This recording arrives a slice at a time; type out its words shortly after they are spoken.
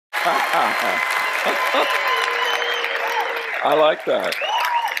I like that.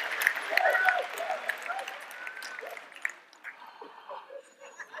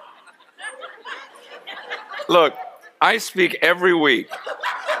 Look, I speak every week.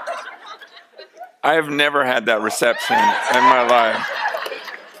 I have never had that reception in my life.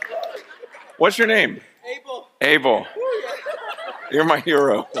 What's your name? Abel. Abel. You're my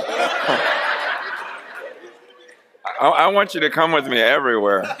hero. I want you to come with me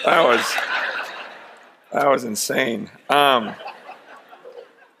everywhere. That was insane. I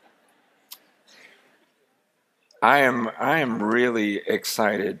am really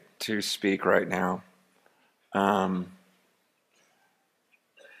excited to speak right now.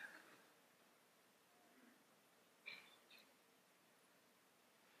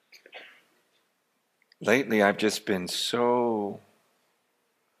 Lately, I've just been so,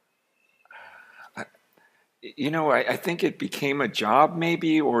 I think it became a job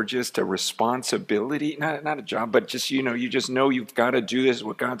maybe, or just a responsibility. Not a job, but just, you just know you've got to do this,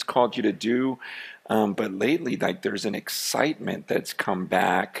 what God's called you to do. But lately, like, there's an excitement that's come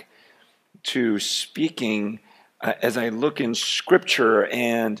back to speaking as I look in Scripture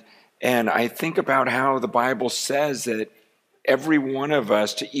and I think about how the Bible says that every one of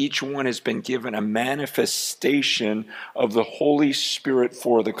us, to each one, has been given a manifestation of the Holy Spirit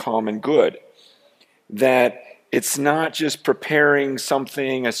for the common good. That it's not just preparing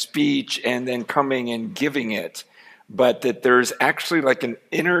something, a speech, and then coming and giving it, but that there's actually like an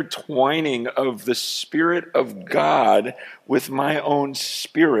intertwining of the Spirit of God with my own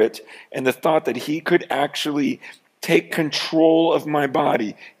spirit, and the thought that He could actually take control of my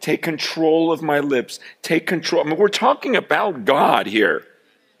body, take control of my lips, take control. I mean, we're talking about God here,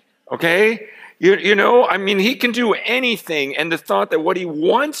 okay? He can do anything, and the thought that what He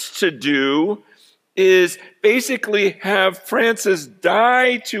wants to do is basically have Francis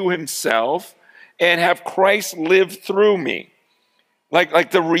die to himself and have Christ live through me.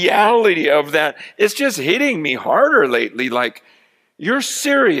 Like the reality of that, it's just hitting me harder lately. Like, you're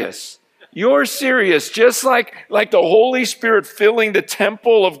serious. You're serious. Just like the Holy Spirit filling the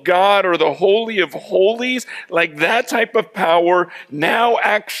temple of God or the Holy of Holies, like that type of power now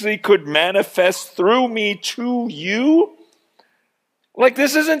actually could manifest through me to you. Like,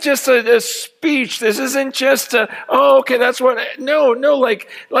 this isn't just a speech. This isn't just okay, that's what. No, like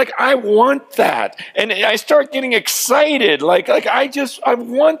I want that. And I start getting excited. Like I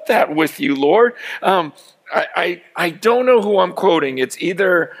want that with you, Lord. I don't know who I'm quoting. It's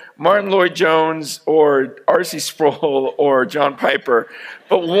either Martin Lloyd-Jones or R.C. Sproul or John Piper.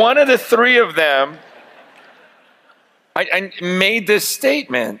 But one of the three of them, I made this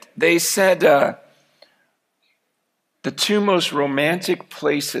statement. They said, the two most romantic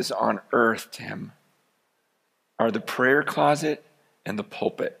places on earth, Tim, are the prayer closet and the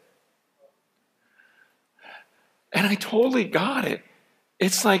pulpit. And I totally got it.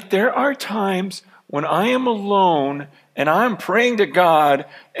 It's like there are times when I am alone and I'm praying to God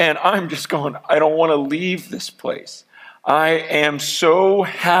and I'm just going, I don't want to leave this place. I am so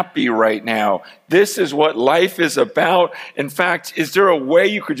happy right now. This is what life is about. In fact, is there a way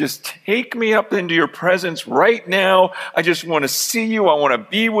you could just take me up into your presence right now? I just want to see you. I want to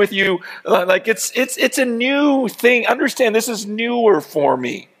be with you. Like it's a new thing. Understand, this is newer for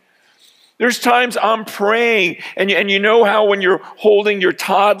me. There's times I'm praying, and you know how when you're holding your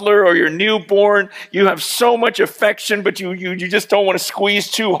toddler or your newborn, you have so much affection, but you just don't want to squeeze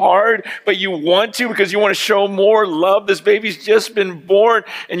too hard, but you want to because you want to show more love. This baby's just been born,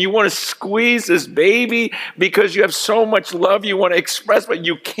 and you want to squeeze this baby because you have so much love you want to express, but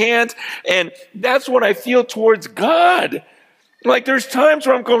you can't. And that's what I feel towards God. Like, there's times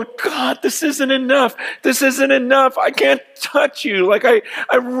where I'm going, God, this isn't enough. This isn't enough. I can't touch you. Like, I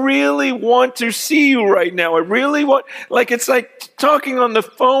really want to see you right now. I really want, like, it's like talking on the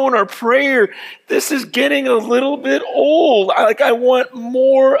phone or prayer. This is getting a little bit old. I want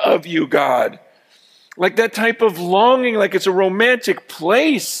more of you, God. Like that type of longing, like it's a romantic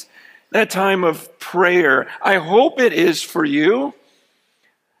place, that time of prayer. I hope it is for you.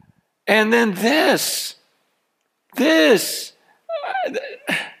 And then this.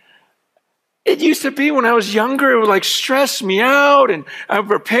 It used to be when I was younger, it would like stress me out and I would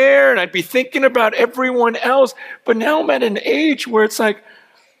prepare and I'd be thinking about everyone else. But now I'm at an age where it's like,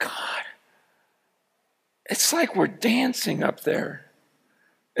 God, it's like we're dancing up there.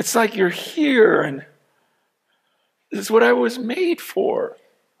 It's like you're here and this is what I was made for.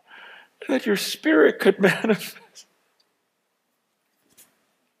 That your Spirit could manifest.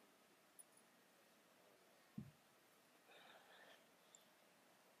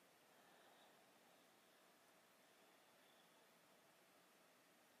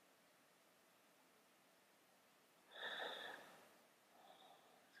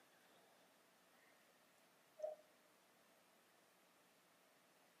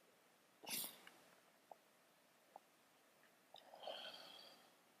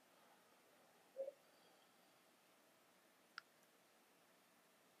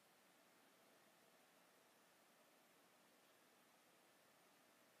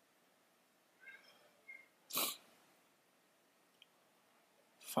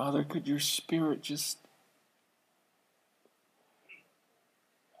 Father, could your Spirit just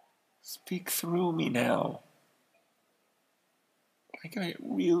speak through me now? Can I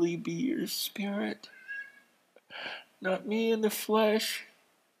really be your Spirit? Not me in the flesh.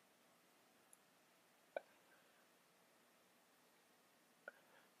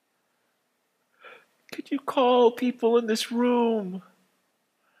 Could you call people in this room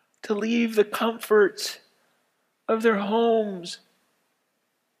to leave the comforts of their homes?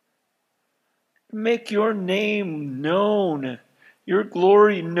 Make your name known, your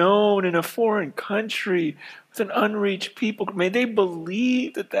glory known in a foreign country with an unreached people. May they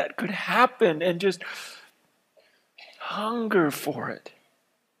believe that that could happen and just hunger for it.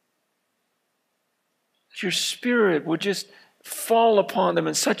 That your Spirit would just fall upon them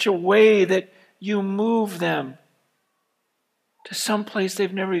in such a way that you move them to some place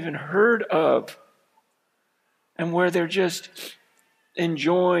they've never even heard of, and where they're just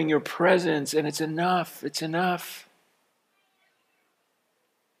enjoying your presence, and it's enough. It's enough.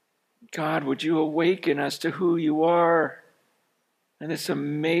 God, would you awaken us to who you are and this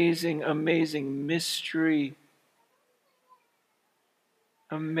amazing, amazing mystery.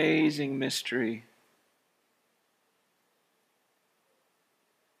 Amazing mystery.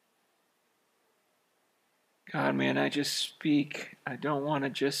 God, man, I just speak. I don't want to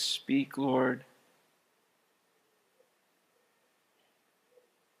just speak, Lord.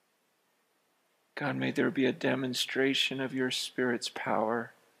 God, may there be a demonstration of your Spirit's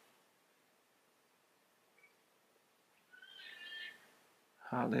power.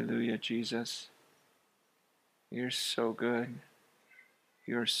 Hallelujah, Jesus. You're so good.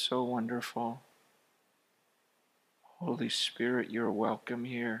 You're so wonderful. Holy Spirit, you're welcome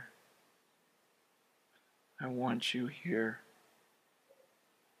here. I want you here.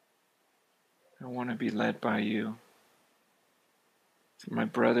 I want to be led by you. For my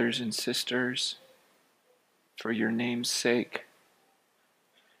brothers and sisters, for your name's sake,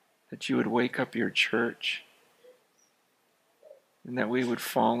 that you would wake up your church and that we would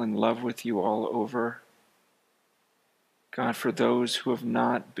fall in love with you all over. God, for those who have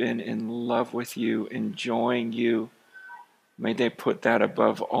not been in love with you, enjoying you, may they put that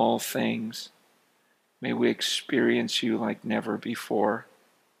above all things. May we experience you like never before.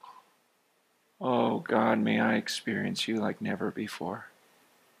 Oh God, may I experience you like never before.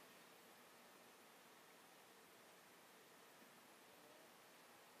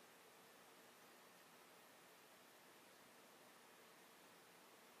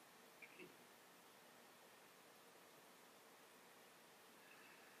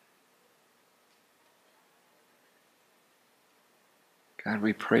 God,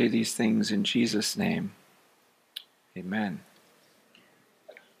 we pray these things in Jesus' name. Amen.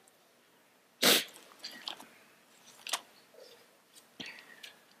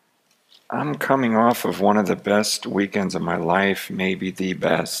 I'm coming off of one of the best weekends of my life, maybe the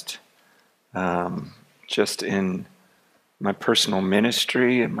best. Just in my personal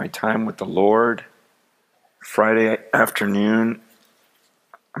ministry and my time with the Lord. Friday afternoon,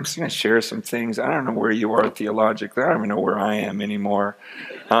 I'm just going to share some things. I don't know where you are theologically. I don't even know where I am anymore.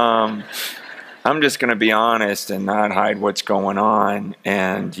 I'm just going to be honest and not hide what's going on.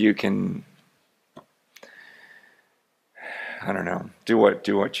 And you can, I don't know, do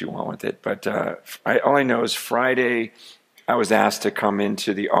what you want with it. But all I know is Friday, I was asked to come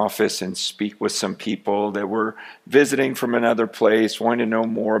into the office and speak with some people that were visiting from another place, wanting to know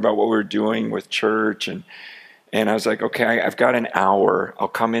more about what we're doing with church. And I was like, okay, I've got an hour. I'll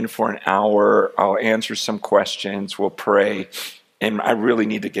come in for an hour. I'll answer some questions. We'll pray. And I really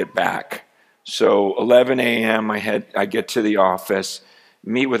need to get back. So 11 a.m., I get to the office,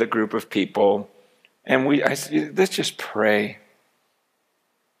 meet with a group of people, and I said, let's just pray.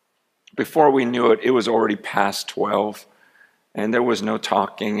 Before we knew it, it was already past 12, and there was no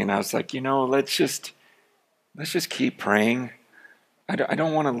talking. And I was like, let's just keep praying. I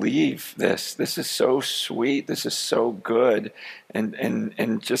don't want to leave this. This is so sweet. This is so good.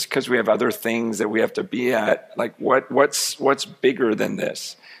 And just because we have other things that we have to be at, like what's bigger than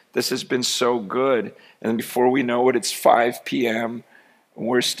this? This has been so good. And before we know it, it's 5 p.m. and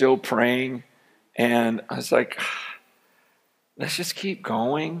we're still praying. And I was like, let's just keep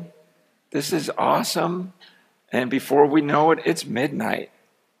going. This is awesome. And before we know it, it's midnight.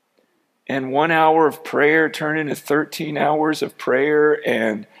 And 1 hour of prayer turned into 13 hours of prayer.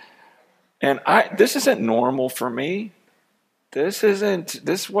 And this isn't normal for me. This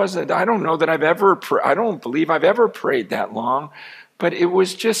wasn't, I don't know that I don't believe I've ever prayed that long, but it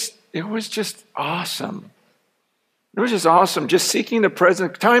was just awesome. It was just awesome, just seeking the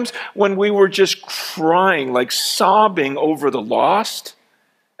presence. Times when we were just crying, like sobbing over the lost.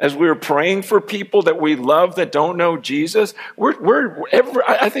 as we were praying for people that we love that don't know Jesus,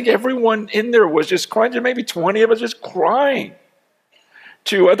 I think everyone in there was just crying. There maybe 20 of us just crying.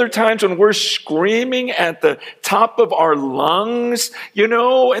 To other times when we're screaming at the top of our lungs,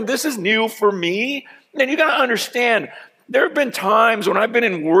 and this is new for me. And you got to understand, there have been times when I've been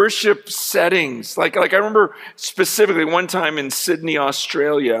in worship settings, like I remember specifically one time in Sydney,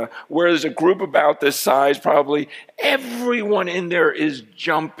 Australia, where there's a group about this size, probably everyone in there is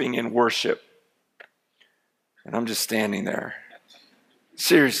jumping in worship. And I'm just standing there.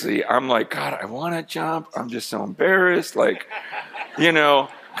 Seriously, I'm like, God, I want to jump. I'm just so embarrassed,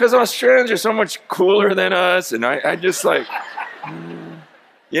 because Australians are so much cooler than us. And I just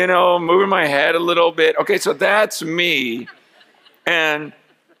moving my head a little bit. Okay, so that's me. And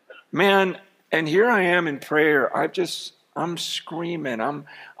man, and here I am in prayer. I'm screaming.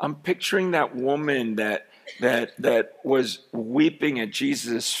 I'm picturing that woman that was weeping at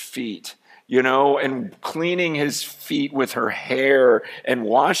Jesus' feet, and cleaning his feet with her hair and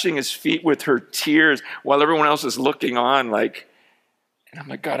washing his feet with her tears while everyone else is looking on and I'm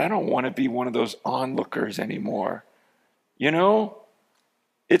like, God, I don't want to be one of those onlookers anymore.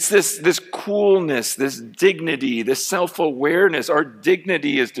 It's this coolness, this dignity, this self-awareness. Our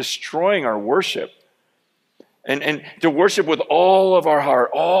dignity is destroying our worship. And to worship with all of our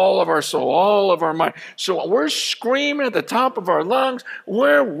heart, all of our soul, all of our mind. So we're screaming at the top of our lungs.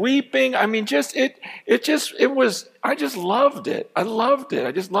 We're weeping. I mean, I just loved it. I loved it.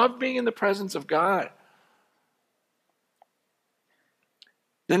 I just loved being in the presence of God.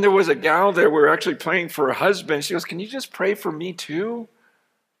 Then there was a gal there, we were actually praying for her husband. She goes, can you just pray for me too?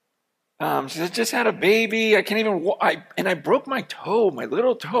 She said, just had a baby. I can't even walk. And I broke my toe, my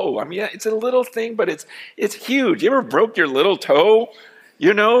little toe. I mean, it's a little thing, but it's huge. You ever broke your little toe?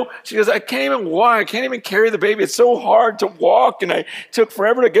 She goes, I can't even walk. I can't even carry the baby. It's so hard to walk. And I took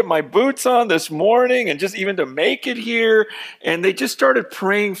forever to get my boots on this morning and just even to make it here. And they just started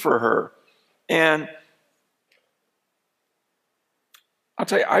praying for her. And I'll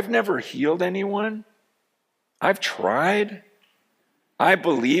tell you, I've never healed anyone. I've tried. I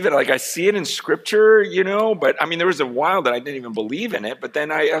believe it. I see it in scripture, but I mean, there was a while that I didn't even believe in it. But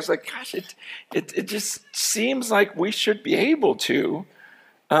then I was like, gosh, it just seems like we should be able to.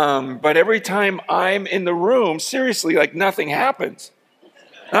 But every time I'm in the room, seriously, nothing happens.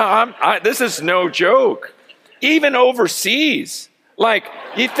 This is no joke. Even overseas,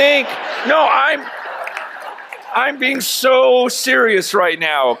 you think, no, I'm being so serious right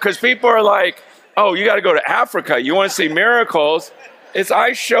now because people are like, oh, you got to go to Africa. You want to see miracles?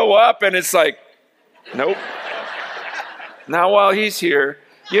 I show up and it's like, nope. Not while he's here.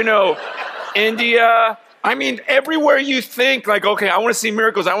 India. I mean, everywhere you think okay, I want to see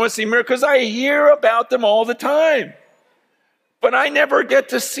miracles. I want to see miracles. I hear about them all the time. But I never get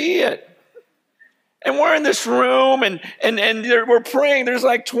to see it. And we're in this room and we're praying. There's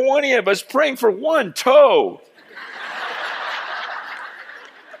 20 of us praying for one toe.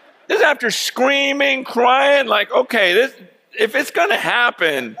 Just after screaming, crying, okay, if it's going to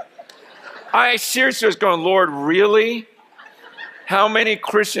happen, I seriously was going, Lord, really? How many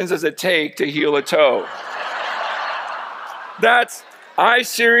Christians does it take to heal a toe? I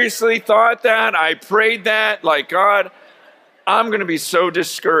seriously thought that. I prayed that. God, I'm going to be so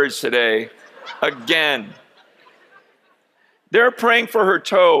discouraged today. Again. They're praying for her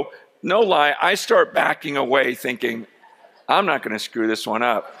toe. No lie, I start backing away thinking, I'm not going to screw this one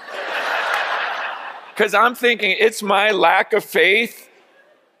up. Because I'm thinking it's my lack of faith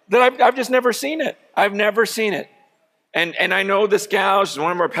that I've just never seen it. I've never seen it. And I know this gal, she's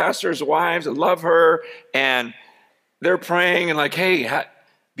one of our pastor's wives. I love her. And they're praying and hey,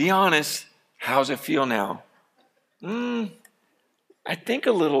 be honest, how's it feel now? I think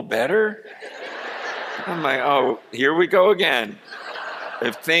a little better. I'm like, oh, here we go again.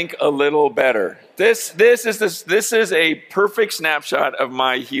 Think a little better. This is a perfect snapshot of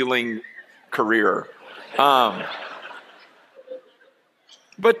my healing career. But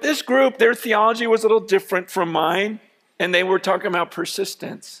this group, their theology was a little different from mine, and they were talking about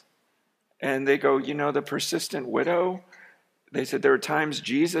persistence. And they go, the persistent widow. They said there were times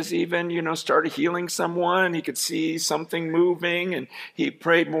Jesus even, started healing someone. He could see something moving, and he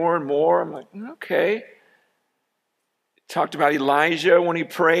prayed more and more. I'm like, okay. Talked about Elijah when he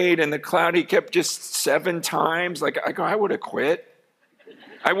prayed in the cloud. He kept just 7 times. I would have quit.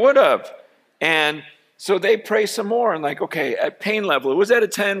 I would have. And so they pray some more. And okay, at pain level, it was at a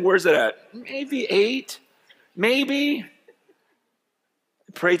 10. Where's it at? Maybe 8. Maybe.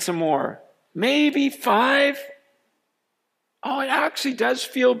 Prayed some more. Maybe 5. Oh, it actually does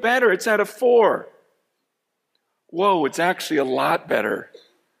feel better. It's at a 4. Whoa, it's actually a lot better.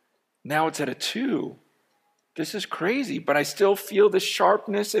 Now it's at a 2. This is crazy, but I still feel the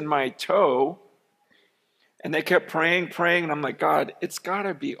sharpness in my toe. And they kept praying, and I'm like, God, it's got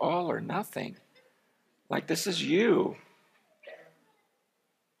to be all or nothing. Like, this is you.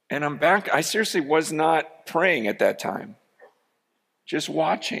 And I'm back. I seriously was not praying at that time, just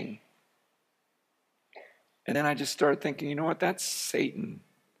watching. And then I just started thinking, you know what? That's Satan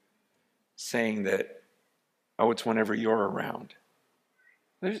saying that, oh, it's whenever you're around.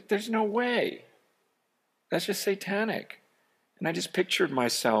 There's no way. That's just satanic. And I just pictured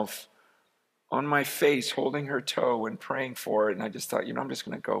myself on my face holding her toe and praying for it. And I just thought, I'm just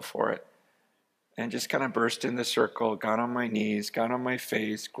going to go for it. And just kind of burst in the circle, got on my knees, got on my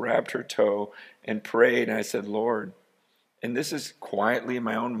face, grabbed her toe and prayed. And I said, Lord, and this is quietly in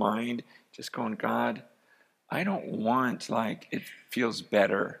my own mind, just going, God, I don't want like it feels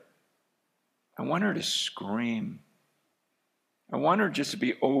better. I want her to scream. I want her just to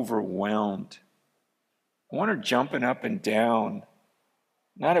be overwhelmed. I want her jumping up and down.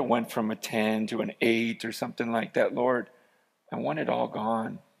 Not it went from a 10 to an 8 or something like that. Lord, I want it all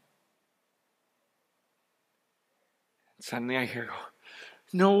gone. And suddenly I hear,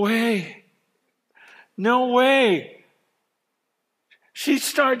 no way. No way. She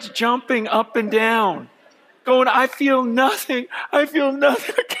starts jumping up and down, going, I feel nothing. I feel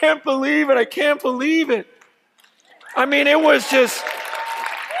nothing. I can't believe it. I can't believe it. I mean, it was just...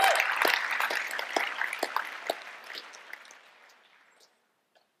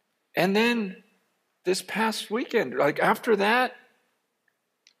 And then this past weekend, like after that,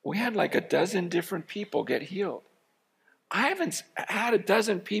 we had like a dozen different people get healed. I haven't had a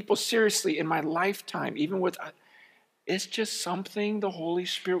dozen people seriously in my lifetime, even with, it's just something the Holy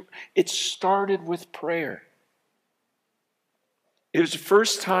Spirit, it started with prayer. It was the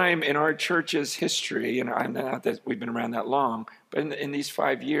first time in our church's history, and I'm not that we've been around that long, but in these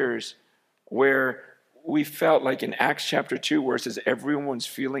 5 years, where we felt like in Acts chapter 2, where it says everyone's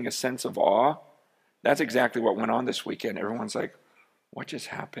feeling a sense of awe. That's exactly what went on this weekend. Everyone's like, what just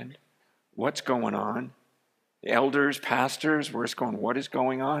happened? What's going on? The elders, pastors, we're just going, what is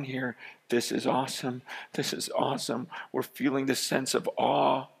going on here? This is awesome. This is awesome. We're feeling this sense of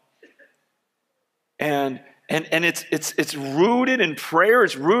awe. And it's rooted in prayer.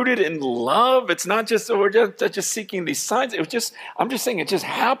 It's rooted in love. It's not just, we're just seeking these signs. I'm just saying it just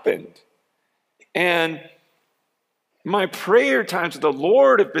happened. And my prayer times with the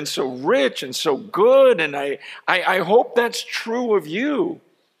Lord have been so rich and so good, and I hope that's true of you.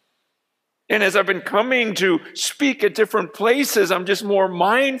 And as I've been coming to speak at different places, I'm just more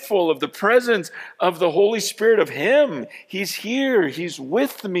mindful of the presence of the Holy Spirit of Him. He's here, He's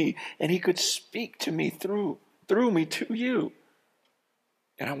with me, and He could speak to me through me to you.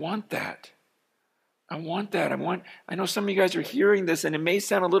 And I want that. I want that. I know some of you guys are hearing this and it may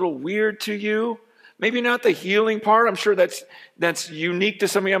sound a little weird to you. Maybe not the healing part. I'm sure that's unique to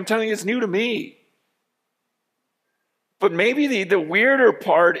some of you. I'm telling you, it's new to me. But maybe the weirder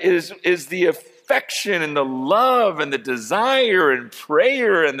part is the affection and the love and the desire and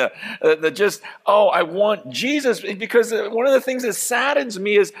prayer and the just, I want Jesus. Because one of the things that saddens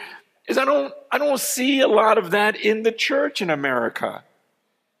me is I don't see a lot of that in the church in America.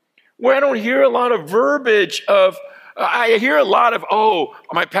 Where I don't hear a lot of verbiage of, I hear a lot of,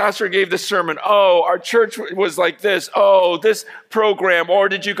 my pastor gave this sermon. Our church was like this. This program. Or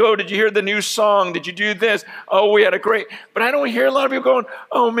did you hear the new song? Did you do this? We had a great, but I don't hear a lot of people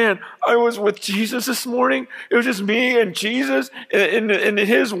going, man, I was with Jesus this morning. It was just me and Jesus in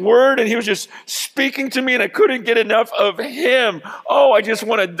His word. And He was just speaking to me and I couldn't get enough of Him. I just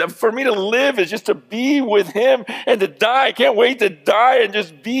wanted, for me to live is just to be with Him and to die. I can't wait to die and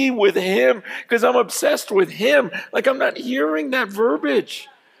just be with Him because I'm obsessed with Him. Like I'm not hearing that verbiage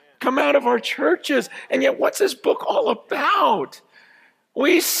come out of our churches. And yet what's this book all about?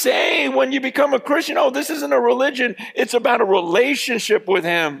 We say when you become a Christian, this isn't a religion. It's about a relationship with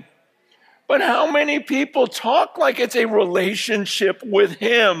Him. But how many people talk like it's a relationship with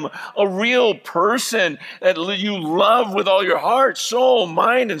Him, a real person that you love with all your heart, soul,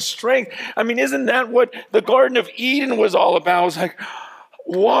 mind, and strength? I mean, isn't that what the Garden of Eden was all about? It was like,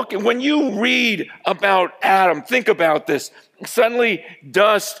 when you read about Adam, think about this. Suddenly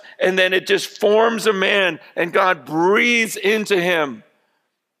dust, and then it just forms a man, and God breathes into him.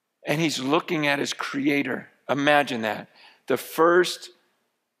 And he's looking at his creator. Imagine that. The first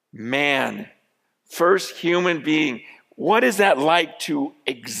man, first human being. What is that like to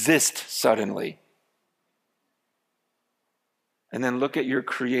exist suddenly? And then look at your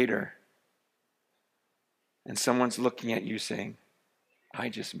creator. And someone's looking at you saying, I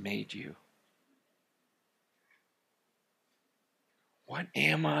just made you. What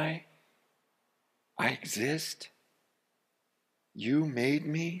am I I exist. You made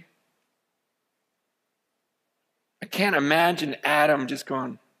me. I can't imagine Adam just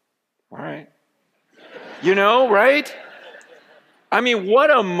going, all right. You know, right? I mean,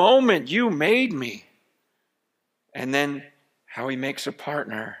 what a moment. You made me. And then how he makes a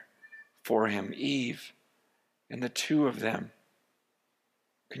partner for him, Eve, and the two of them.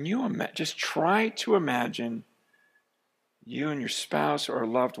 Can you just try to imagine you and your spouse or a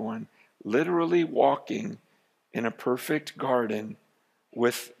loved one literally walking in a perfect garden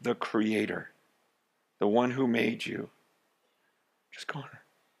with the Creator, the one who made you. Just going,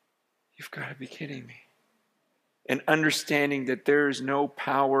 you've got to be kidding me. And understanding that there is no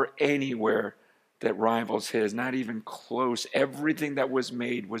power anywhere that rivals his, not even close. Everything that was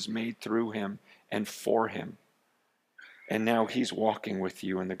made through him and for him. And now he's walking with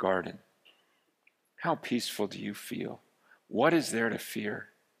you in the garden. How peaceful do you feel? What is there to fear?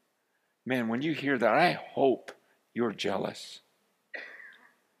 Man, when you hear that, I hope you're jealous.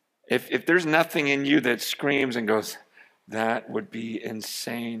 If there's nothing in you that screams and goes, that would be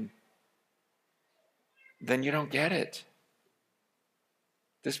insane, then you don't get it.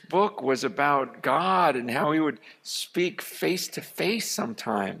 This book was about God and how he would speak face to face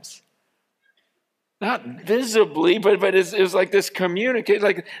sometimes. Not visibly, but it was like this communicate,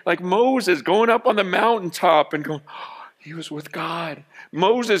 like Moses going up on the mountaintop and going, oh, he was with God.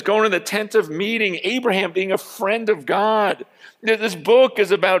 Moses going to the tent of meeting, Abraham being a friend of God. This book is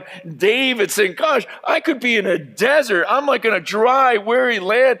about David saying, gosh, I could be in a desert. I'm like in a dry, weary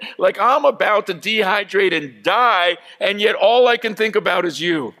land, like I'm about to dehydrate and die, and yet all I can think about is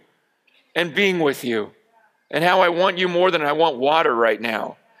you and being with you and how I want you more than I want water right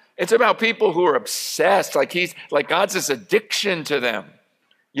now. It's about people who are obsessed, like God's this addiction to them,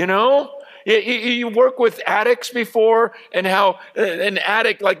 you know? You work with addicts before, and how an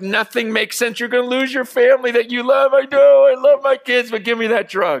addict, like nothing makes sense. You're going to lose your family that you love. I know, I love my kids, but give me that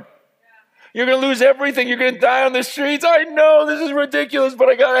drug. You're going to lose everything. You're going to die on the streets. I know this is ridiculous, but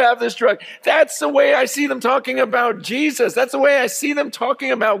I got to have this drug. That's the way I see them talking about Jesus. That's the way I see them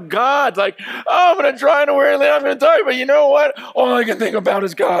talking about God. Like, oh, I'm going to try to wear it. I'm going to die. But you know what? All I can think about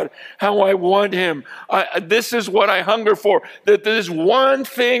is God, how I want him. This is what I hunger for. That there's one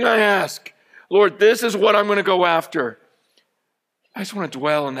thing I ask. Lord, this is what I'm going to go after. I just want to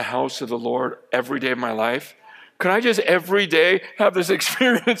dwell in the house of the Lord every day of my life. Can I just every day have this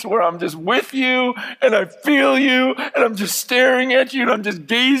experience where I'm just with you and I feel you and I'm just staring at you and I'm just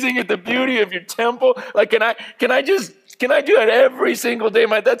gazing at the beauty of your temple? Like, can I do that every single day?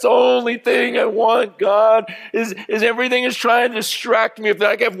 That's the only thing I want, God, is everything is trying to distract me. If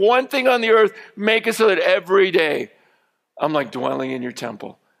I have one thing on the earth, make it so that every day I'm like dwelling in your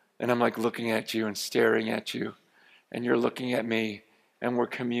temple and I'm like looking at you and staring at you and you're looking at me and we're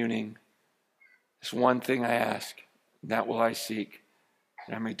communing. This one thing I ask, that will I seek,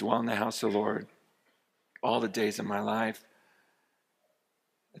 that I may dwell in the house of the Lord all the days of my life.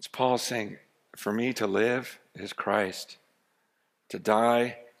 It's Paul saying, for me to live is Christ. To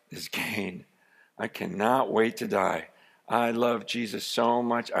die is gain. I cannot wait to die. I love Jesus so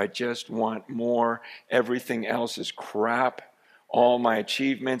much. I just want more. Everything else is crap. All my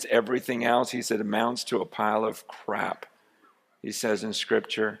achievements, everything else, he said, amounts to a pile of crap. He says in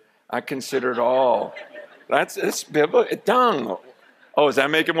Scripture, I consider it all. It's biblical. Dung. Oh, does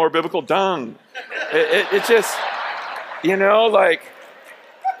that make it more biblical? Dung. It just, you know, like,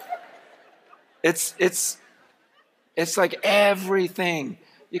 it's like everything.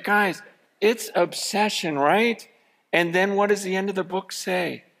 You guys, it's obsession, right? And then what does the end of the book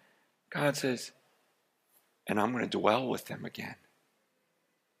say? God says, and I'm going to dwell with them again.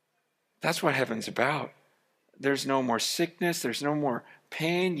 That's what heaven's about. There's no more sickness. There's no more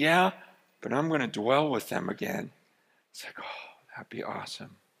pain. Yeah, but I'm going to dwell with them again. It's like, oh, that'd be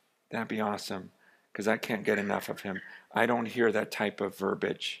awesome. That'd be awesome. Because I can't get enough of him. I don't hear that type of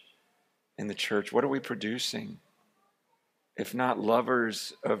verbiage in the church. What are we producing? If not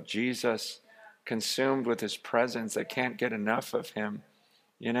lovers of Jesus, consumed with his presence, that can't get enough of him,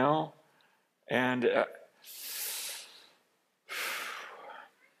 you know? And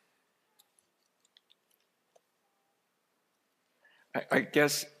I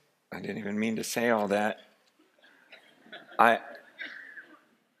guess I didn't even mean to say all that. But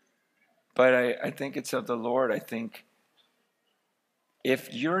I think it's of the Lord. I think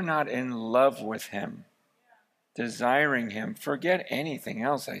if you're not in love with him, desiring him, forget anything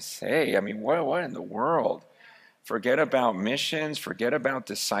else I say. I mean, what in the world? Forget about missions. Forget about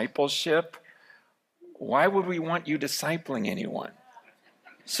discipleship. Why would we want you discipling anyone?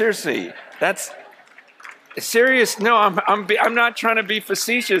 Seriously, Serious? No, I'm not trying to be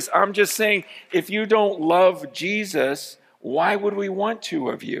facetious. I'm just saying, if you don't love Jesus, why would we want two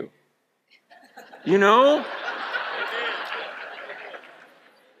of you? You know?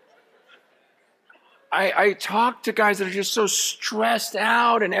 I talk to guys that are just so stressed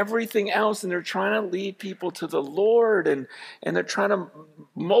out and everything else, and they're trying to lead people to the Lord, and they're trying to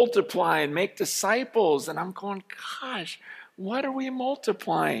multiply and make disciples. And I'm going, gosh, what are we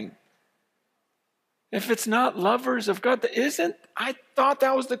multiplying? If it's not lovers of God, I thought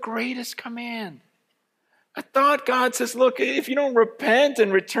that was the greatest command. I thought God says, look, if you don't repent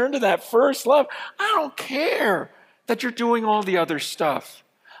and return to that first love, I don't care that you're doing all the other stuff.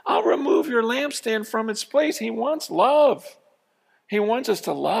 I'll remove your lampstand from its place. He wants love. He wants us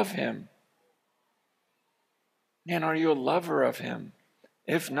to love him. Man, are you a lover of him?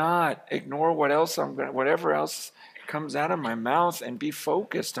 If not, ignore whatever else comes out of my mouth and be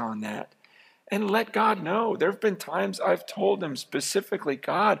focused on that. And let God know. There have been times I've told him specifically,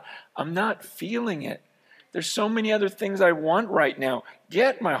 God, I'm not feeling it. There's so many other things I want right now.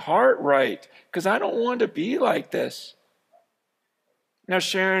 Get my heart right, because I don't want to be like this. Now,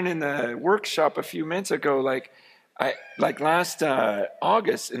 Sharon, in the workshop a few minutes ago, last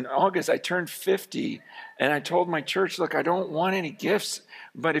August, I turned 50, and I told my church, look, I don't want any gifts,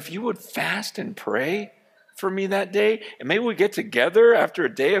 but if you would fast and pray for me that day, and maybe we get together after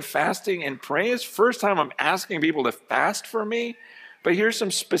a day of fasting and praying. It's the first time I'm asking people to fast for me. But here's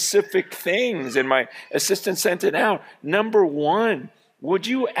some specific things, and my assistant sent it out. Number one, would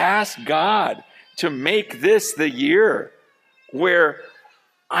you ask God to make this the year where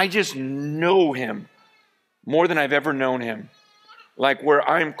I just know him more than I've ever known him, like where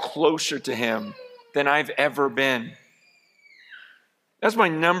I'm closer to him than I've ever been? That's my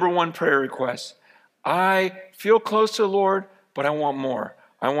number one prayer request. I feel close to the Lord, but I want more.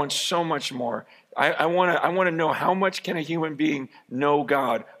 I want so much more. I want to know, how much can a human being know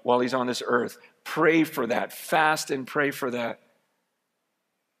God while he's on this earth? Pray for that. Fast and pray for that.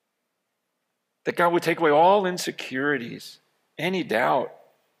 That God would take away all insecurities, any doubt.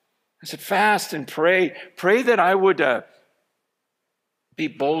 I said, fast and pray. Pray that I would be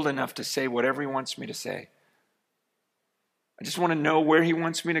bold enough to say whatever he wants me to say. I just want to know where he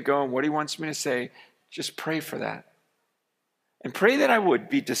wants me to go and what he wants me to say. Just pray for that. And pray that I would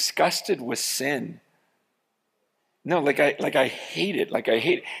be disgusted with sin. No, like I hate it. Like I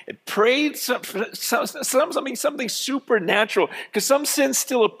hate it. Pray something supernatural, because some sin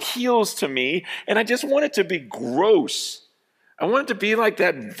still appeals to me, and I just want it to be gross. I want it to be like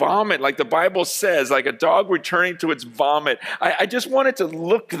that vomit, like the Bible says, like a dog returning to its vomit. I just want it to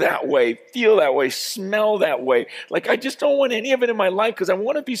look that way, feel that way, smell that way. Like I just don't want any of it in my life, because I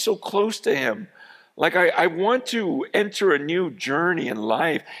want to be so close to him. Like I want to enter a new journey in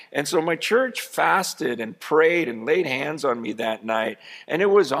life. And so my church fasted and prayed and laid hands on me that night. And it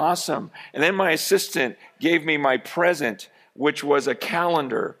was awesome. And then my assistant gave me my present, which was a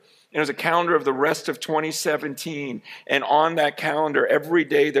calendar. It was a calendar of the rest of 2017. And on that calendar, every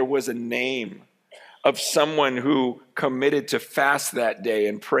day there was a name of someone who committed to fast that day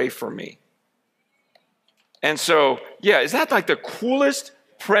and pray for me. And so, yeah, is that like the coolest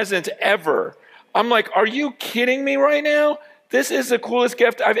present ever? I'm like, are you kidding me right now? This is the coolest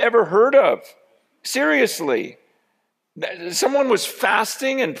gift I've ever heard of. Seriously. Someone was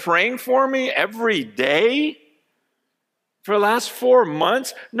fasting and praying for me every day for the last 4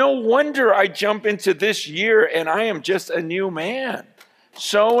 months. No wonder I jump into this year and I am just a new man.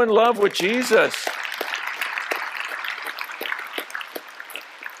 So in love with Jesus.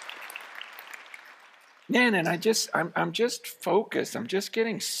 Man, and I'm just focused. I'm just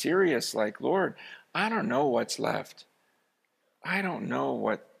getting serious. Like, Lord, I don't know what's left. I don't know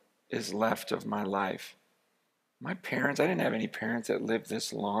what is left of my life. My parents, I didn't have any parents that lived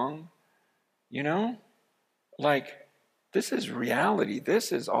this long. You know? Like, this is reality.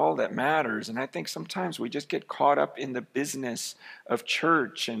 This is all that matters. And I think sometimes we just get caught up in the business of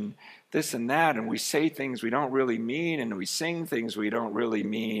church and this and that, and we say things we don't really mean, and we sing things we don't really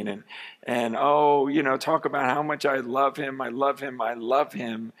mean, and talk about how much I love him,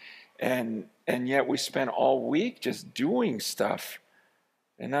 and yet we spend all week just doing stuff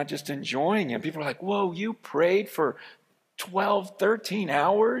and not just enjoying him. People are like, whoa, you prayed for 12, 13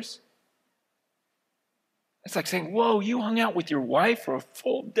 hours? It's like saying, whoa, you hung out with your wife for a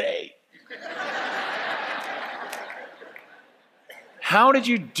full day. How did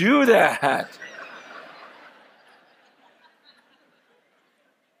you do that?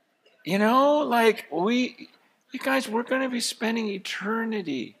 You guys, we're going to be spending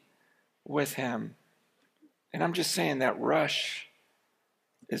eternity with him. And I'm just saying that rush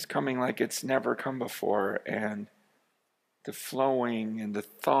is coming like it's never come before, and the flowing and the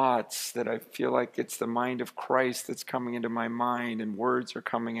thoughts that I feel like it's the mind of Christ that's coming into my mind, and words are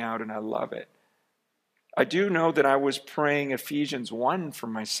coming out, and I love it. I do know that I was praying Ephesians 1 for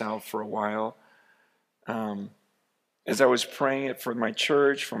myself for a while, as I was praying it for my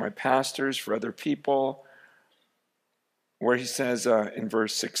church, for my pastors, for other people, where he says in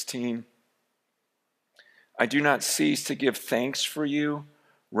verse 16, I do not cease to give thanks for you,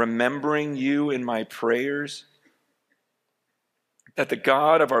 remembering you in my prayers, that the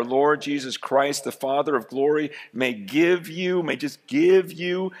God of our Lord Jesus Christ, the Father of glory, may just give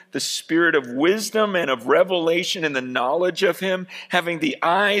you the spirit of wisdom and of revelation in the knowledge of him, having the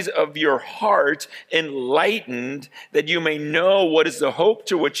eyes of your heart enlightened, that you may know what is the hope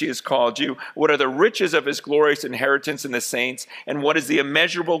to which he has called you, what are the riches of his glorious inheritance in the saints, and what is the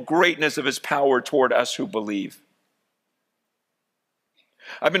immeasurable greatness of his power toward us who believe.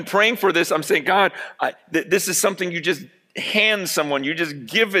 I've been praying for this. I'm saying, God, this is something you just hand someone, you just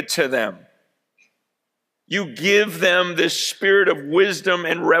give it to them. You give them this spirit of wisdom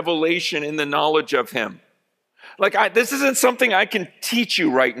and revelation in the knowledge of him. This isn't something I can teach you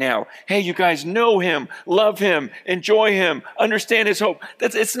right now. Hey, you guys know him, love him, enjoy him, understand his hope.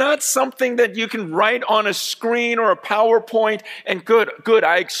 It's not something that you can write on a screen or a PowerPoint and good,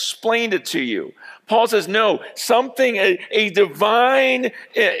 I explained it to you. Paul says, no, a divine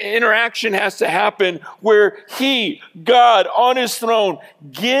interaction has to happen where he, God, on his throne,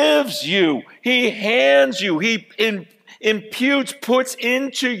 gives you, he hands you, he imputes, puts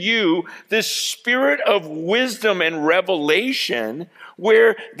into you this spirit of wisdom and revelation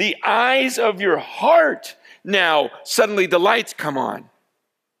where the eyes of your heart, now suddenly the lights come on.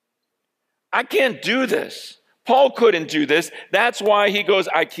 I can't do this. Paul couldn't do this. That's why he goes,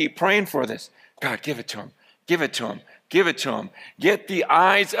 I keep praying for this. God, give it to him. Give it to him. Give it to him. Get the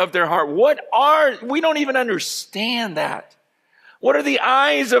eyes of their heart. We don't even understand that. What are the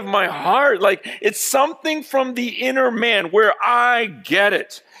eyes of my heart? It's something from the inner man where I get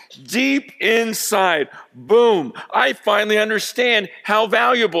it. Deep inside, boom, I finally understand how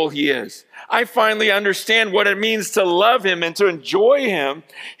valuable he is. I finally understand what it means to love him and to enjoy him.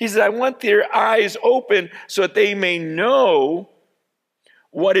 He says, I want their eyes open so that they may know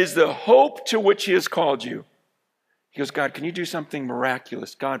what is the hope to which he has called you. He goes, God, can you do something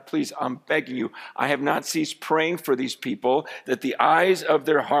miraculous? God, please, I'm begging you. I have not ceased praying for these people that the eyes of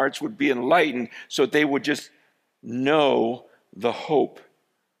their hearts would be enlightened so that they would just know the hope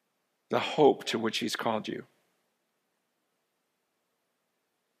to which he's called you.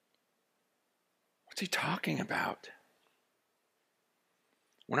 What's he talking about?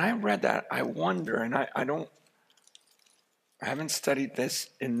 When I read that, I wonder, and I haven't studied this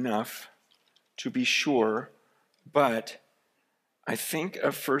enough to be sure, but I think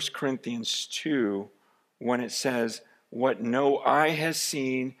of 1 Corinthians 2 when it says, what no eye has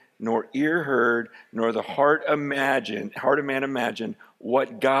seen, nor ear heard, nor the heart of man imagined,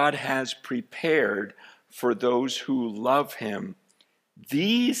 what God has prepared for those who love him.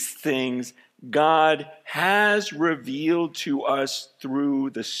 These things God has revealed to us through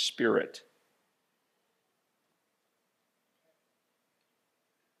the Spirit.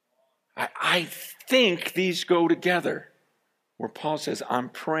 I think these go together, where Paul says, I'm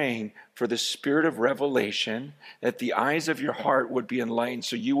praying for the spirit of revelation, that the eyes of your heart would be enlightened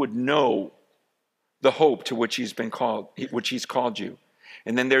so you would know the hope to which he's called you.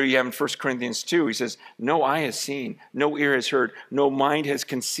 And then there you have in 1 Corinthians 2, he says, no eye has seen, no ear has heard, no mind has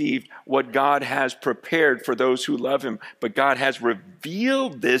conceived what God has prepared for those who love him. But God has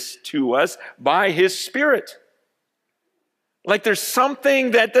revealed this to us by his Spirit. There's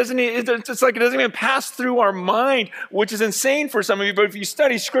something that it doesn't even pass through our mind, which is insane for some of you. But if you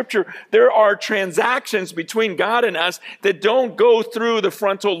study Scripture, there are transactions between God and us that don't go through the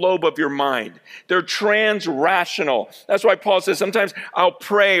frontal lobe of your mind. They're trans-rational. That's why Paul says sometimes I'll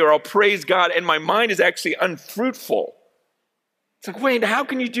pray or I'll praise God and my mind is actually unfruitful. It's wait, how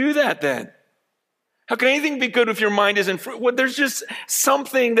can you do that then? How can anything be good if your mind isn't free? Well, there's just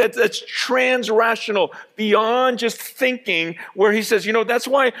something that's trans-rational beyond just thinking, where he says, that's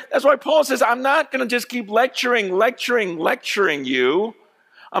why Paul says, I'm not going to just keep lecturing you.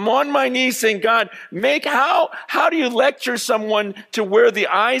 I'm on my knees saying, God, how do you lecture someone to where the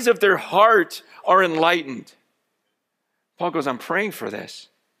eyes of their heart are enlightened? Paul goes, I'm praying for this.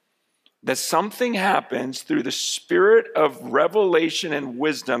 That something happens through the spirit of revelation and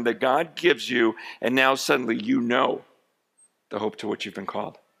wisdom that God gives you, and now suddenly you know the hope to which you've been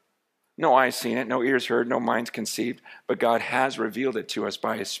called. No eye seen it, no ears heard, no minds conceived, but God has revealed it to us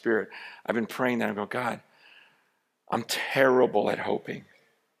by his Spirit. I've been praying that. I go, God, I'm terrible at hoping.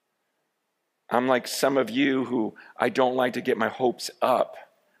 I'm like some of you who I don't like to get my hopes up.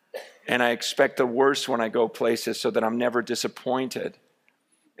 And I expect the worst when I go places so that I'm never disappointed.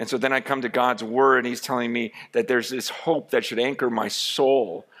 And so then I come to God's word and he's telling me that there's this hope that should anchor my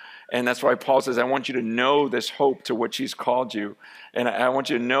soul. And that's why Paul says, I want you to know this hope to which he's called you. And I want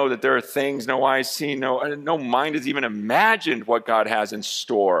you to know that there are things no eyes seen, no mind has even imagined what God has in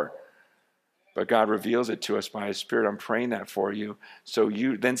store. But God reveals it to us by his Spirit. I'm praying that for you. So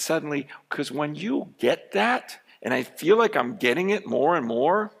you then suddenly, because when you get that, and I feel like I'm getting it more and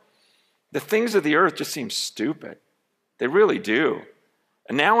more, the things of the earth just seem stupid. They really do.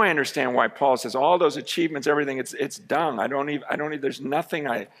 And now I understand why Paul says all those achievements, everything, it's dung. There's nothing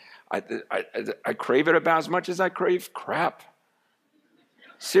I crave it about as much as I crave crap.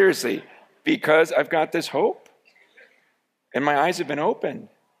 Seriously, because I've got this hope and my eyes have been opened.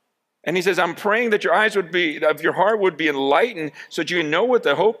 And he says, I'm praying that your eyes of your heart would be enlightened so that you know what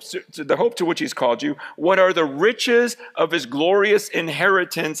the hope to which he's called you. What are the riches of his glorious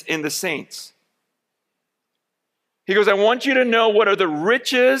inheritance in the saints? He goes, I want you to know what are the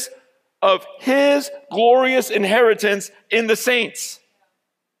riches of his glorious inheritance in the saints.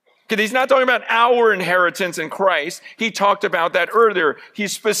 Because he's not talking about our inheritance in Christ. He talked about that earlier.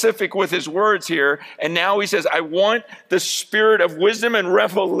 He's specific with his words here. And now he says, I want the spirit of wisdom and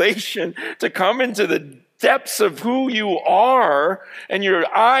revelation to come into the depths of who you are, and your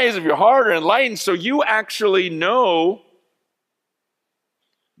eyes of your heart are enlightened so you actually know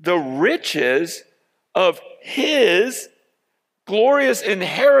the riches of his glorious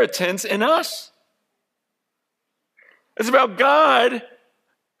inheritance in us. It's about God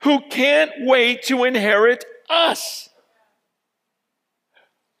who can't wait to inherit us.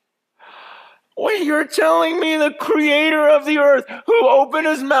 Wait, you're telling me the creator of the earth who opened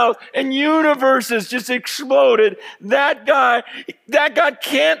his mouth and universes just exploded, that God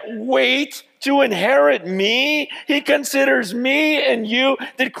can't wait to inherit me? He considers me and you.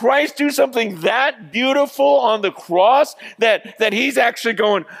 Did Christ do something that beautiful on the cross that he's actually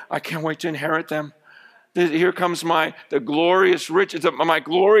going, I can't wait to inherit them? Here comes the glorious riches of my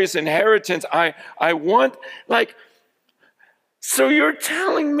glorious inheritance. I want, so you're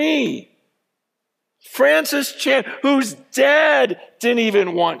telling me Francis Chan, whose dad didn't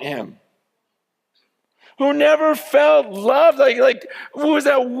even want him, who never felt loved, who was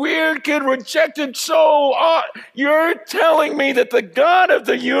that weird kid rejected so odd. You're telling me that the God of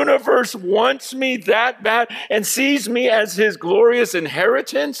the universe wants me that bad and sees me as his glorious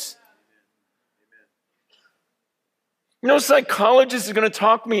inheritance? No psychologist is going to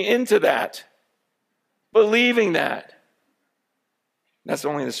talk me into that, believing that. That's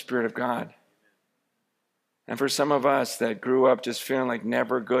only the Spirit of God. And for some of us that grew up just feeling like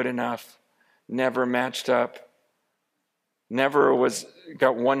never good enough, never matched up, never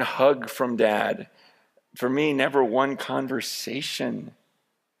got one hug from dad, for me, never one conversation.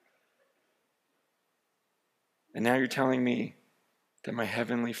 And now you're telling me that my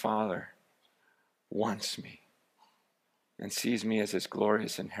Heavenly Father wants me and sees me as his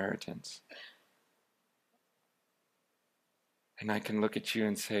glorious inheritance. And I can look at you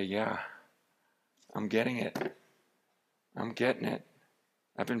and say, yeah, I'm getting it. I'm getting it.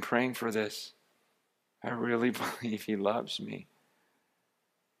 I've been praying for this. I really believe he loves me.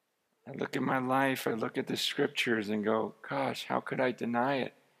 I look at my life, I look at the scriptures and go, gosh, how could I deny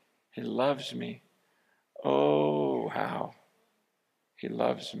it? He loves me. Oh, how he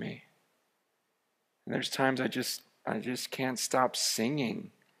loves me. And there's times I just can't stop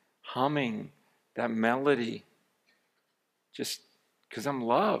singing, humming that melody, just because I'm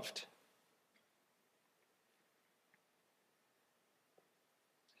loved.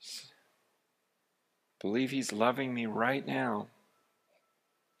 Believe he's loving me right now.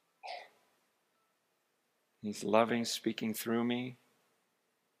 He's loving, speaking through me.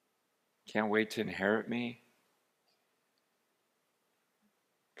 Can't wait to inherit me.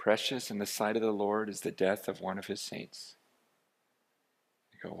 Precious in the sight of the Lord is the death of one of his saints.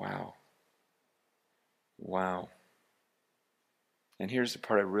 You go, wow. Wow. And here's the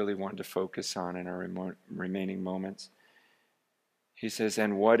part I really wanted to focus on in our remaining moments. He says,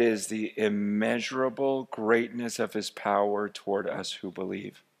 and what is the immeasurable greatness of his power toward us who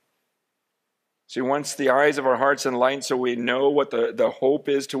believe? So he wants the eyes of our hearts enlightened so we know what the hope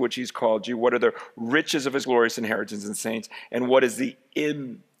is to which he's called you. What are the riches of his glorious inheritance in saints? And what is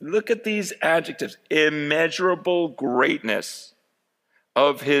look at these adjectives, immeasurable greatness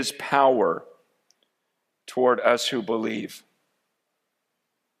of his power toward us who believe.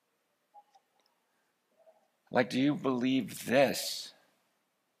 Do you believe this?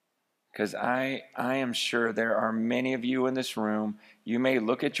 Because I am sure there are many of you in this room. You may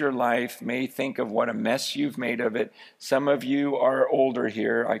look at your life, may think of what a mess you've made of it. Some of you are older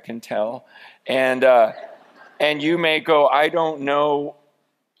here, I can tell. And you may go, I don't know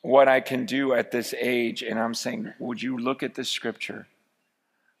what I can do at this age. And I'm saying, would you look at this scripture?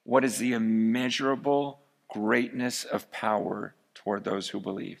 What is the immeasurable greatness of power toward those who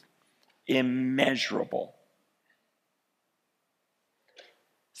believe? Immeasurable.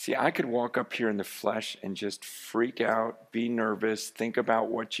 See, I could walk up here in the flesh and just freak out, be nervous, think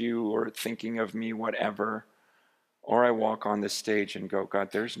about what you are thinking of me, whatever. Or I walk on this stage and go, God,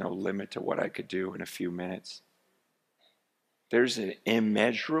 there's no limit to what I could do in a few minutes. There's an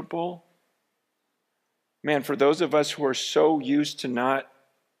immeasurable. Man, for those of us who are so used to not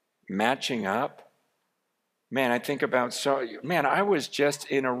matching up, man, I think about I was just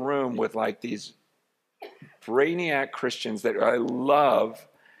in a room with like these brainiac Christians that I love,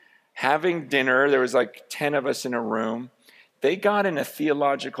 having dinner. There was like 10 of us in a room. They got in a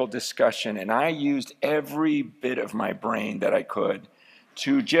theological discussion, and I used every bit of my brain that I could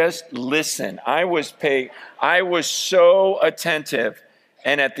to just listen. I was so attentive.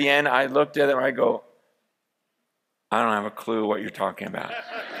 And at the end, I looked at them, I go, I don't have a clue what you're talking about.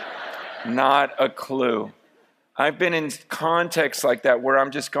 Not a clue. I've been in contexts like that where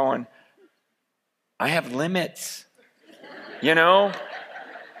I'm just going, I have limits. You know?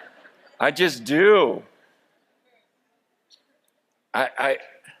 I just do. I'm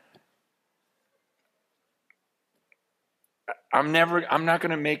not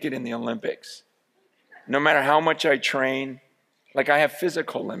going to make it in the Olympics. No matter how much I train, like I have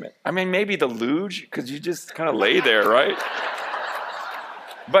physical limit. I mean, maybe the luge, because you just kind of lay there, right?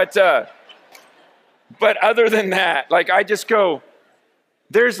 But other than that, like I just go,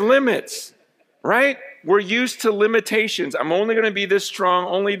 there's limits, right? We're used to limitations. I'm only going to be this strong,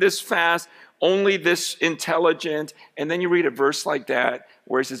 only this fast, only this intelligent. And then you read a verse like that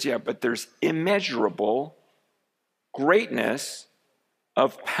where it says, yeah, but there's immeasurable greatness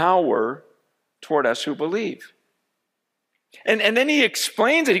of power toward us who believe. And then he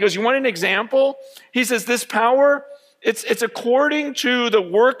explains it. He goes, you want an example? He says, this power, it's according to the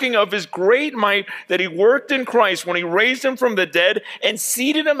working of his great might that he worked in Christ when he raised him from the dead and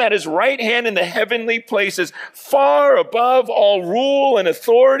seated him at his right hand in the heavenly places, far above all rule and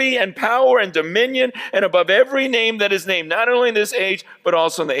authority and power and dominion, and above every name that is named, not only in this age, but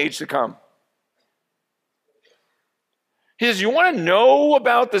also in the age to come. He says, you want to know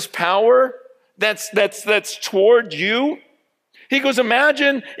about this power that's toward you? He goes,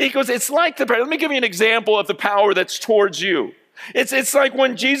 it's like let me give you an example of the power that's towards you. It's like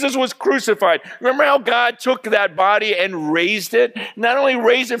when Jesus was crucified. Remember how God took that body and raised it? Not only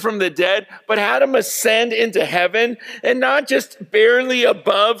raised it from the dead, but had him ascend into heaven, and not just barely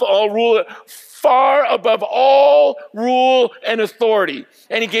above all rule, far above all rule and authority.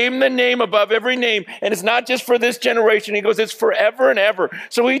 And he gave him the name above every name. And it's not just for this generation. He goes, it's forever and ever.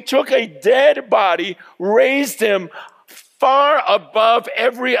 So he took a dead body, raised him far above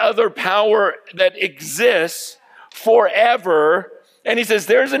every other power that exists forever. And he says,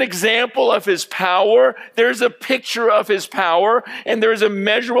 there's an example of his power. There's a picture of his power. And there's a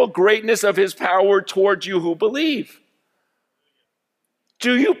measurable greatness of his power towards you who believe.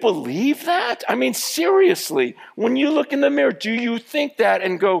 Do you believe that? I mean, seriously, when you look in the mirror, do you think that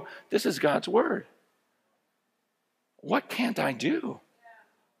and go, this is God's word? What can't I do?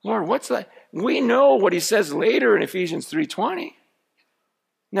 Lord, what's that? We know what he says later in Ephesians 3:20.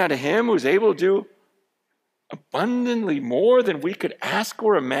 Now to him who's able to do abundantly more than we could ask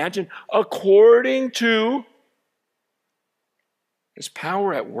or imagine, according to his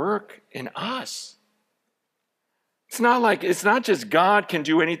power at work in us. It's not just God can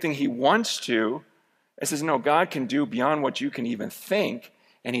do anything he wants to. It says, no, God can do beyond what you can even think,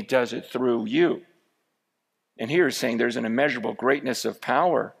 and he does it through you. And here he's saying there's an immeasurable greatness of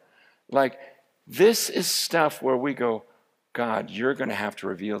power. Like, this is stuff where we go, God, you're going to have to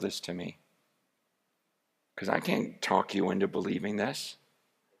reveal this to me. Because I can't talk you into believing this.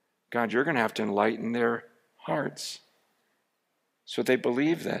 God, you're going to have to enlighten their hearts so they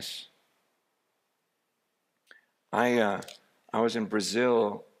believe this. I was in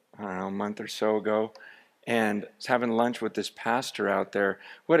Brazil, I don't know, a month or so ago, and was having lunch with this pastor out there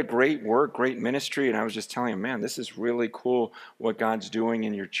who had a great work, great ministry, and I was just telling him, man, this is really cool what God's doing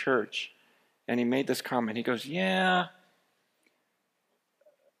in your church. And he made this comment. He goes, yeah,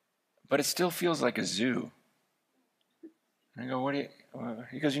 but it still feels like a zoo. And I go, what do you,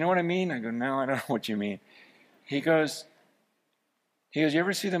 he goes, you know what I mean? I go, no, I don't know what you mean. He goes, you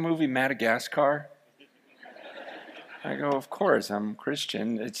ever see the movie Madagascar? I go, of course, I'm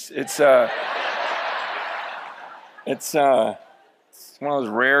Christian. It's one of those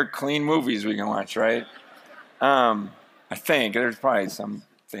rare, clean movies we can watch, right? I think there's probably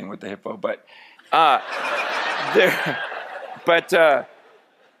something with the hippo, but there, but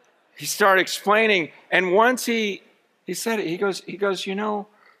he started explaining, and once he said it, he goes,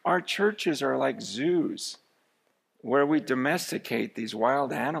 our churches are like zoos where we domesticate these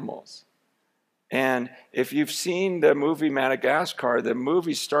wild animals. And if you've seen the movie Madagascar, the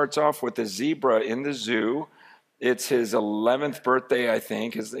movie starts off with a zebra in the zoo. It's his 11th birthday, I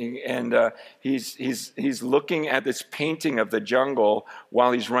think, and he's looking at this painting of the jungle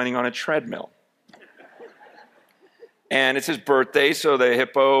while he's running on a treadmill. And it's his birthday, so the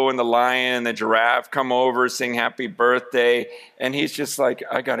hippo and the lion and the giraffe come over, sing happy birthday, and he's just like,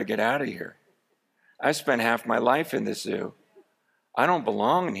 I got to get out of here. I spent half my life in this zoo. I don't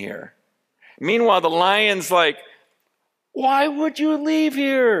belong in here. Meanwhile, the lion's like, why would you leave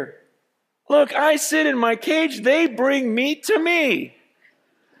here? Look, I sit in my cage. They bring meat to me.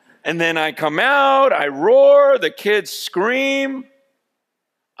 And then I come out, I roar, the kids scream.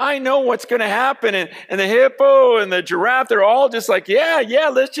 I know what's going to happen. And the hippo and the giraffe, they're all just like,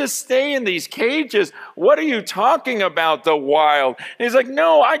 yeah, let's just stay in these cages. What are you talking about, the wild? And he's like,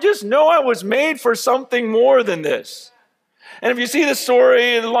 no, I just know I was made for something more than this. And if you see the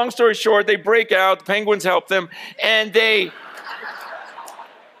story, the long story short, they break out, the penguins help them, and they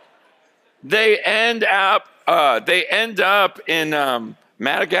end up in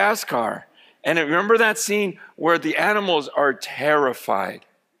Madagascar. And remember that scene where the animals are terrified.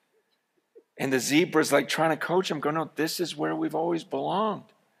 And the zebra's like trying to coach them, going, no, this is where we've always belonged.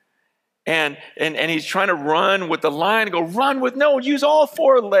 And he's trying to run with the lion and go, use all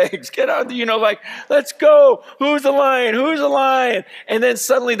four legs. Get on, let's go. Who's the lion? Who's the lion? And then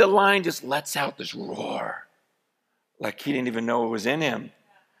suddenly the lion just lets out this roar. Like he didn't even know it was in him.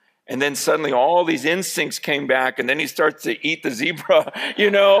 And then suddenly all these instincts came back, and then he starts to eat the zebra,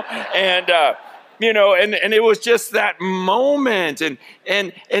 and it was just that moment.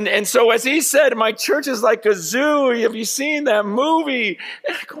 And so as he said, my church is like a zoo. Have you seen that movie?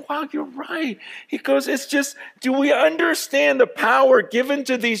 And I go, wow, you're right. He goes, it's just, do we understand the power given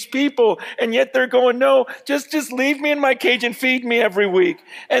to these people? And yet they're going, no, just leave me in my cage and feed me every week.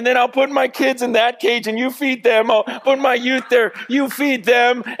 And then I'll put my kids in that cage and you feed them. I'll put my youth there, you feed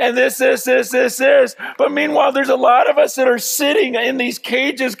them. And this. But meanwhile, there's a lot of us that are sitting in these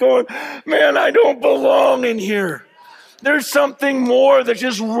cages going, man, I don't belong in here. There's something more that's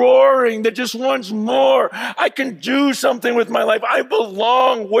just roaring, that just wants more. I can do something with my life. I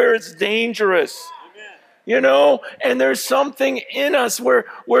belong where it's dangerous. And there's something in us where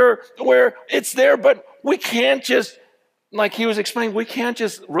it's there, but we can't just, like he was explaining, we can't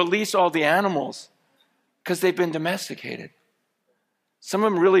just release all the animals because they've been domesticated. Some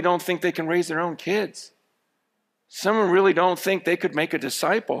of them really don't think they can raise their own kids. Some of them really don't think they could make a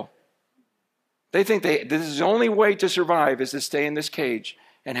disciple. They think this is the only way to survive is to stay in this cage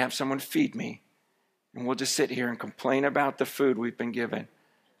and have someone feed me. And we'll just sit here and complain about the food we've been given.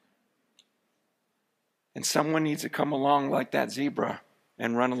 And someone needs to come along like that zebra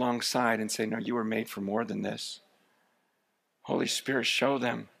and run alongside and say, no, you were made for more than this. Holy Spirit, show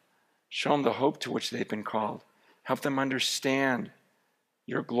them the hope to which they've been called. Help them understand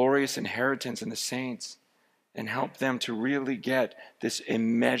your glorious inheritance in the saints, and help them to really get this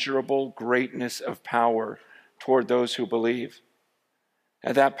immeasurable greatness of power toward those who believe.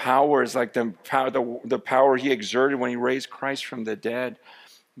 And that power is like the power he exerted when he raised Christ from the dead.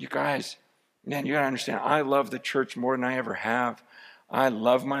 You guys, man, you got to understand, I love the church more than I ever have. I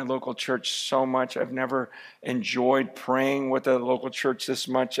love my local church so much. I've never enjoyed praying with the local church this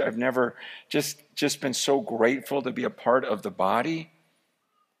much. I've never just been so grateful to be a part of the body.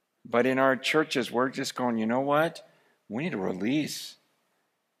 But in our churches, we're just going, you know what? We need to release.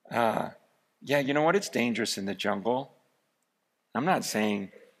 You know what? It's dangerous in the jungle. I'm not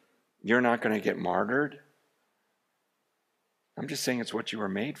saying you're not going to get martyred. I'm just saying it's what you were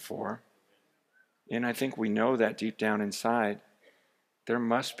made for. And I think we know that deep down inside. There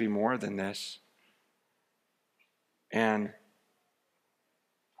must be more than this. And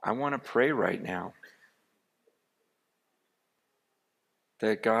I want to pray right now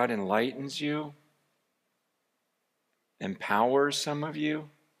that God enlightens you, empowers some of you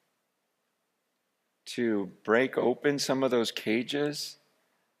to break open some of those cages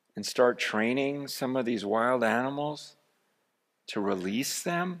and start training some of these wild animals to release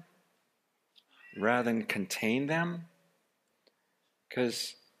them rather than contain them.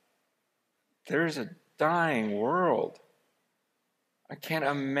 Because there's a dying world. I can't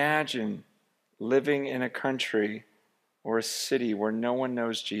imagine living in a country or a city where no one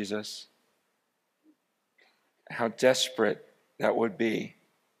knows Jesus, how desperate that would be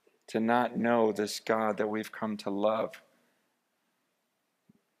to not know this God that we've come to love.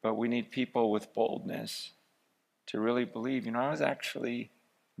 But we need people with boldness to really believe, I was actually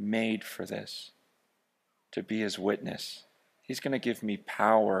made for this, to be his witness. He's going to give me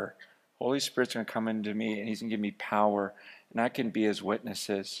power. Holy Spirit's going to come into me and he's going to give me power. And I can be his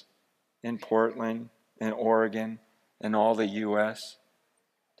witnesses in Portland, in Oregon, in all the U.S.,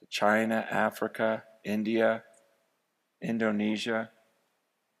 to China, Africa, India, Indonesia,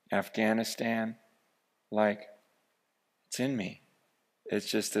 Afghanistan. Like, it's in me. It's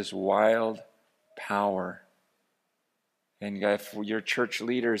just this wild power. And if you're church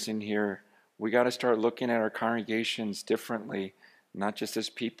leaders in here, we got to start looking at our congregations differently, not just as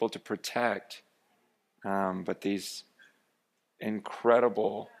people to protect, but these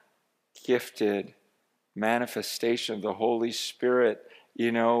incredible, gifted manifestation of the Holy Spirit,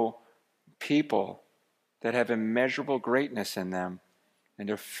 people that have immeasurable greatness in them, and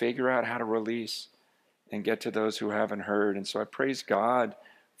to figure out how to release and get to those who haven't heard. And so I praise God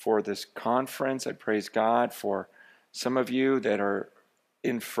for this conference. I praise God for some of you that are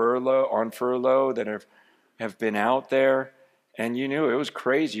on furlough, that have been out there, and you knew it was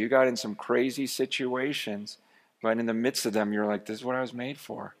crazy. You got in some crazy situations, but in the midst of them, you're like, this is what I was made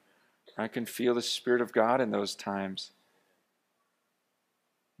for. I can feel the Spirit of God in those times.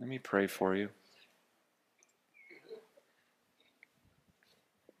 Let me pray for you.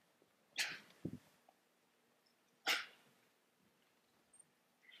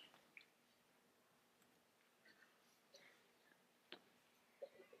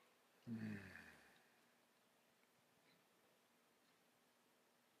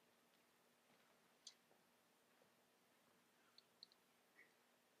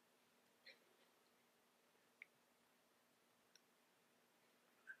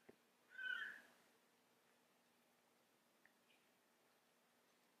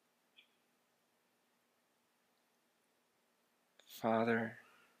 Father,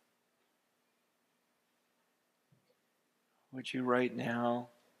 would you right now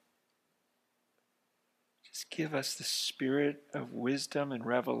just give us the spirit of wisdom and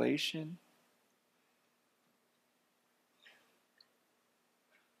revelation?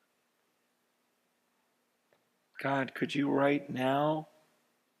 God, could you right now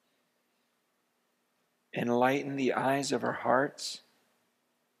enlighten the eyes of our hearts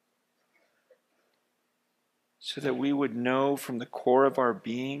so that we would know from the core of our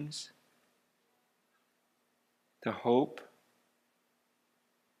beings the hope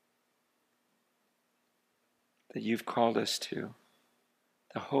that you've called us to,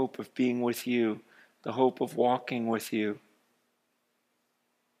 the hope of being with you, the hope of walking with you.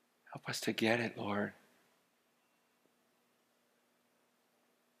 Help us to get it, Lord.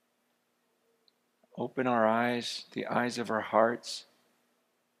 Open our eyes, the eyes of our hearts,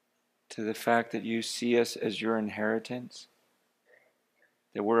 to the fact that you see us as your inheritance,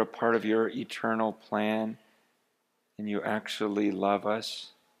 that we're a part of your eternal plan, and you actually love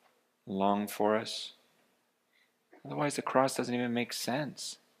us, long for us. Otherwise, the cross doesn't even make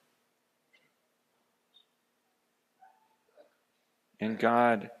sense. And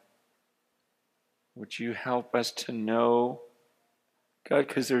God, would you help us to know, God,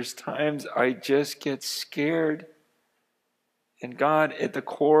 because there's times I just get scared. And God, at the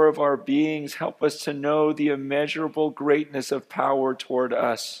core of our beings, help us to know the immeasurable greatness of power toward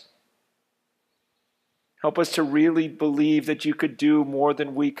us. Help us to really believe that you could do more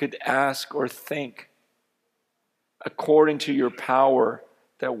than we could ask or think, according to your power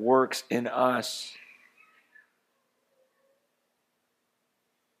that works in us.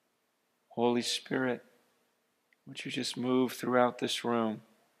 Holy Spirit, would you just move throughout this room,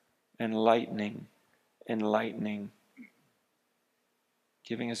 enlightening,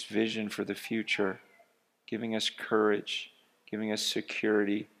 giving us vision for the future, giving us courage, giving us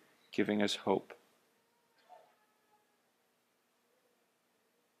security, giving us hope.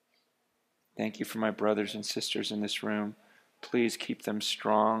 Thank you for my brothers and sisters in this room. Please keep them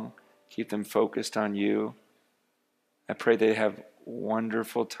strong, keep them focused on you. I pray they have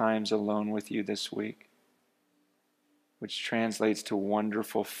wonderful times alone with you this week, which translates to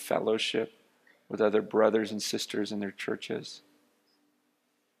wonderful fellowship with other brothers and sisters in their churches,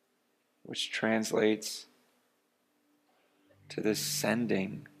 which translates to this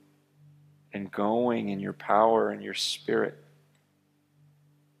sending and going in your power and your spirit.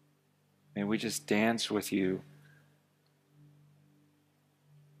 May we just dance with you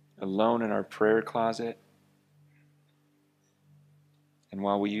alone in our prayer closet, and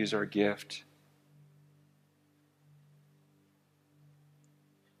while we use our gift.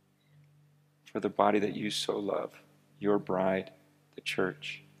 for the body that you so love, your bride, the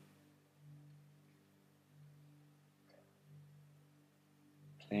church.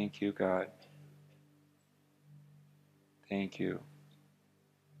 Thank you, God. Thank you.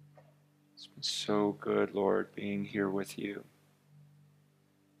 It's been so good, Lord, being here with you.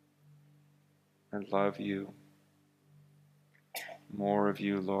 I love you. More of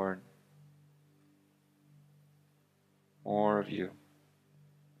you, Lord. More of you.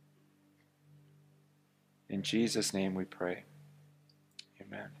 In Jesus' name we pray.